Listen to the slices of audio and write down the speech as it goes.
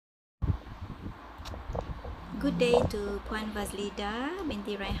Good day to Puan Vazlida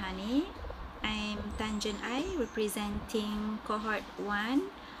binti Raihani. I'm Tanjun I, representing cohort 1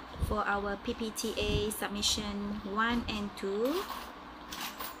 for our PPTA submission 1 and 2,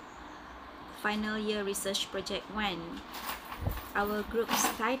 final year research project 1. Our group's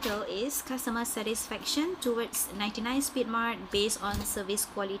title is Customer Satisfaction Towards 99 Speed Mart Based on Service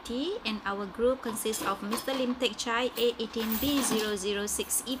Quality, and our group consists of Mr. Lim Teck Chai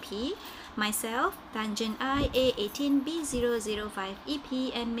A18B006EP, myself Tanjun I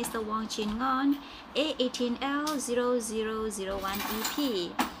A18B005EP, and Mr. Wong Chin Ngon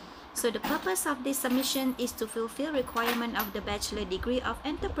A18L0001EP. So the purpose of this submission is to fulfill requirement of the Bachelor Degree of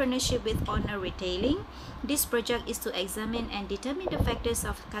Entrepreneurship with Honor Retailing. This project is to examine and determine the factors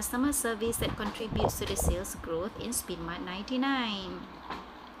of customer service that contributes to the sales growth in Speedmart 99.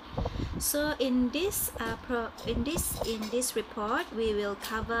 So in this report, we will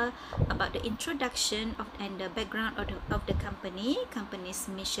cover about the introduction and the background of the company's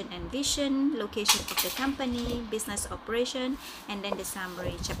mission and vision, location of the company, business operation, and then the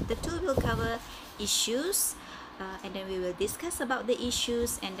summary. Chapter 2 will cover issues, and then we will discuss about the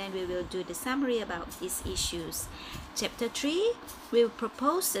issues, and then we will do the summary about these issues. Chapter 3 will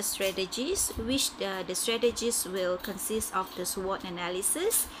propose the strategies, which the strategies will consist of the SWOT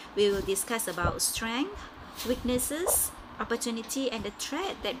analysis. We will discuss about strength, weaknesses, opportunity, and the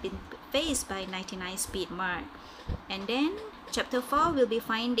threat that been faced by 99 Speed Mart. And then chapter 4 will be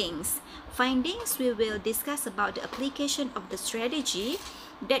findings. Findings, we will discuss about the application of the strategy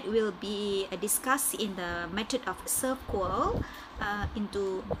that will be discussed in the method of ServQual,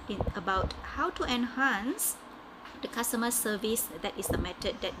 about how to enhance the customer service. That is the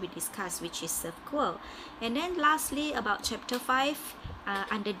method that we discussed, which is ServQual. And then lastly, about chapter 5,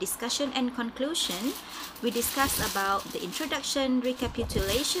 under discussion and conclusion, we discussed about the introduction,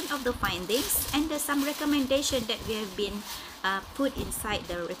 recapitulation of the findings, and some recommendation that we have been put inside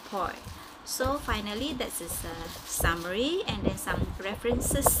the report. So finally, that's a summary and then some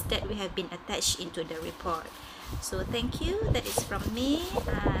references that we have been attached into the report. So thank you. That is from me.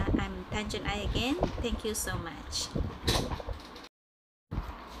 I'm Tanjun I again. Thank you so much.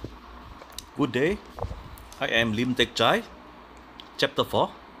 Good day. I am Lim Teck Chai. Chapter 4,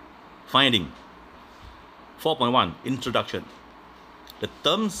 Finding. 4.1, Introduction. The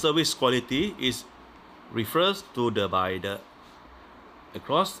term service quality refers to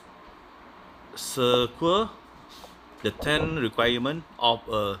across ServQual, the 10 requirements of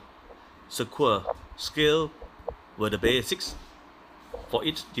a ServQual scale were the basics for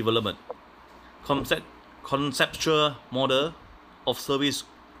its development. Conceptual model of service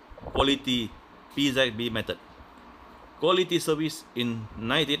quality, PZB method. Quality service in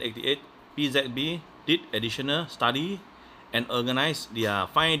 1988, PZB did additional study and organized their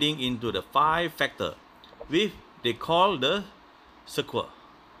finding into the 5 factors, which they call the ServQual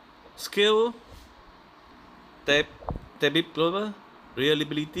scale: global,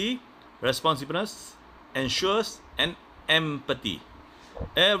 reliability, responsiveness, assurance, and empathy.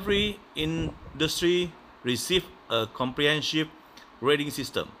 Every industry received a comprehensive rating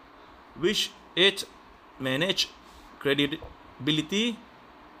system, which it managed credibility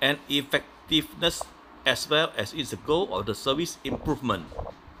and effectiveness as well as its goal of the service improvement.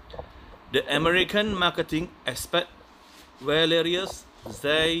 The American marketing expert Valerius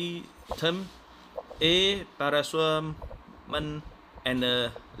Zayton, A. Paraswaman,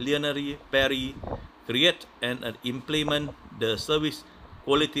 and Leonard Perry create and implement the service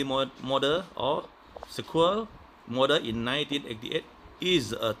quality model or ServQual model in 1988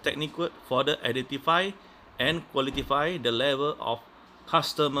 is a technique for the identify and qualify the level of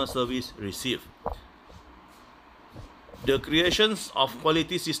customer service received. The creation of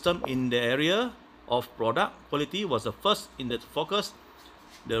quality system in the area of product quality was the first in the focus.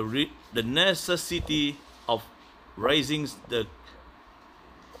 The necessity of raising the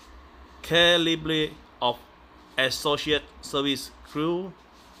caliber of associate service crew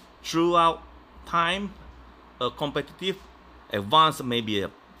throughout time. A competitive advance may be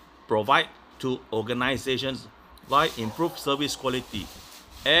provided to organizations by improved service quality.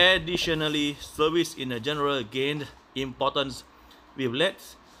 Additionally, service in general gained importance, which led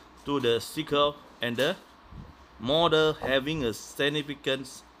to the ServQual and the model having a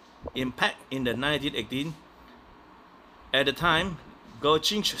significant impact in the 1918. At the time,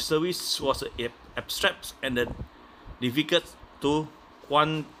 gauching service was abstract and difficult to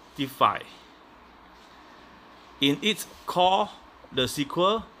quantify. In its core, the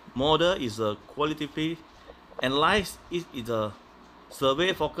ServQual model is a qualitative analysis. It is a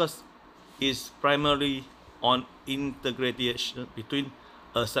survey focus is primarily on integration between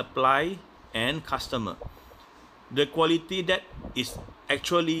a supply and customer. the quality that is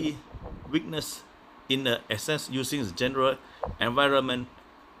actually weakness in the essence using general environment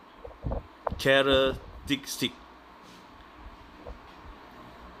characteristic.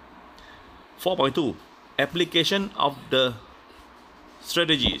 4.2 Application of the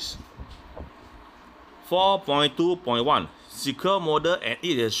strategies. 4.2.1 Secure model and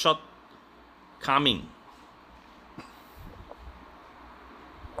its shortcoming.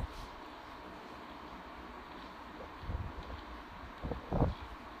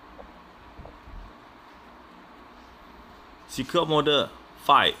 Secure model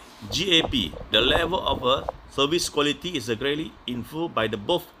 5 GAP. The level of a service quality is greatly influenced by the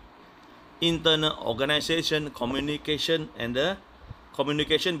both internal organization communication and the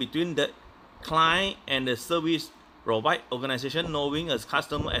communication between the client and the service provide organization knowing a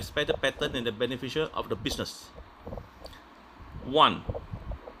customer expected pattern and the beneficial of the business. 1.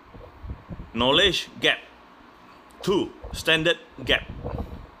 Knowledge gap. 2. Standard gap.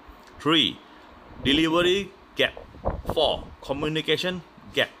 3. Delivery gap. 4. Communication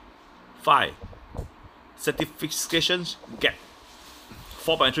gap. 5. Certifications gap.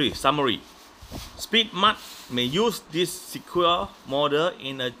 4.3 Summary. Speedmart may use this secure model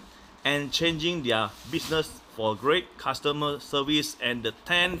and changing their business for great customer service and the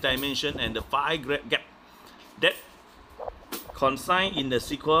 10 dimension and the 5 gap that consigned in the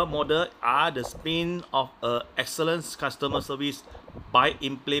secure model are the spin of excellent customer service. By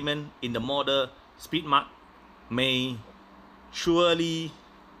implement in the model, Speedmart may surely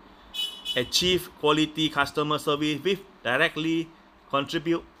achieve quality customer service with directly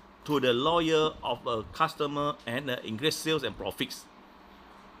contribute to the loyalty of a customer and increase sales and profits.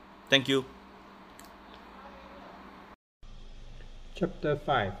 Thank you. Chapter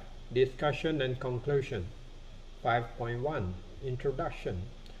 5 Discussion and Conclusion. 5.1 Introduction.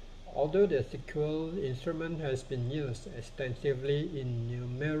 Although the SQL instrument has been used extensively in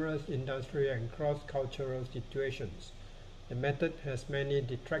numerous industry and cross-cultural situations, the method has many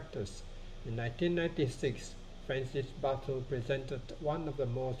detractors. In 1996, Francis Bartle presented one of the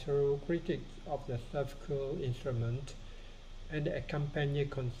most thorough critiques of the SQL instrument and the accompanying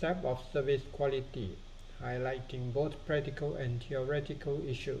concept of service quality, highlighting both practical and theoretical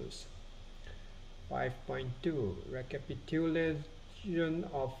issues. 5.2 Recapitulation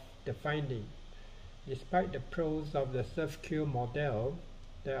of the finding. Despite the pros of the SQL model,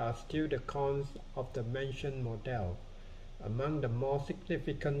 there are still the cons of the mentioned model. Among the more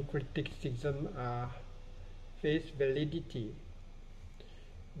significant criticisms are face validity.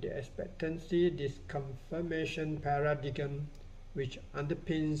 The expectancy disconfirmation paradigm, which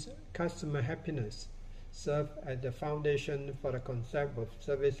underpins customer happiness, serves as the foundation for the concept of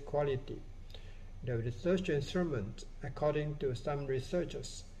service quality. The research instrument, according to some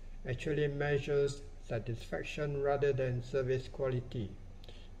researchers, actually measures satisfaction rather than service quality.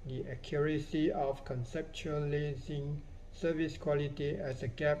 The accuracy of conceptualizing service quality as a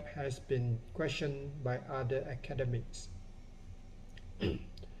gap has been questioned by other academics.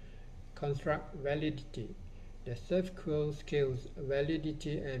 Construct validity. The SQL skills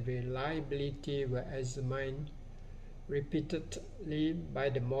validity and reliability were examined repeatedly by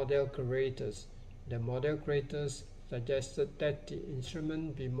the model creators. The model creators suggested that the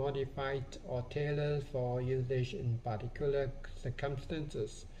instrument be modified or tailored for usage in particular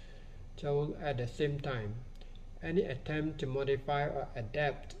circumstances, though at the same time, any attempt to modify or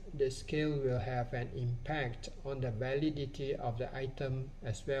adapt the skill will have an impact on the validity of the item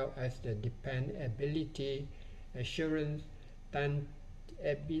as well as the dependability, assurance, tangibles,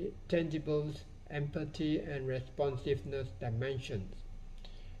 empathy, and responsiveness dimensions.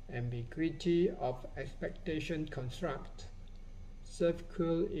 Ambiguity of expectation construct.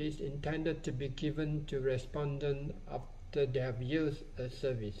 SQL is intended to be given to respondents after they have used a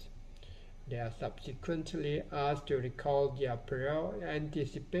service. They are subsequently asked to recall their prior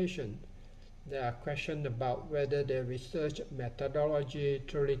anticipation. There are questions about whether the research methodology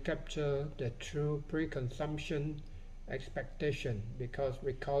truly captures the true pre-consumption expectation, because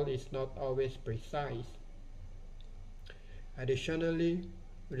recall is not always precise. Additionally,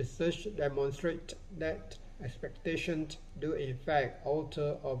 research demonstrates that expectations do in fact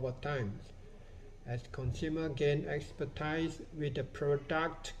alter over time. As consumers gain expertise with the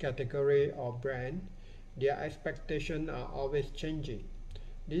product category or brand, their expectations are always changing.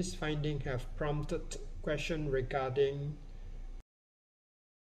 These findings have prompted questions regarding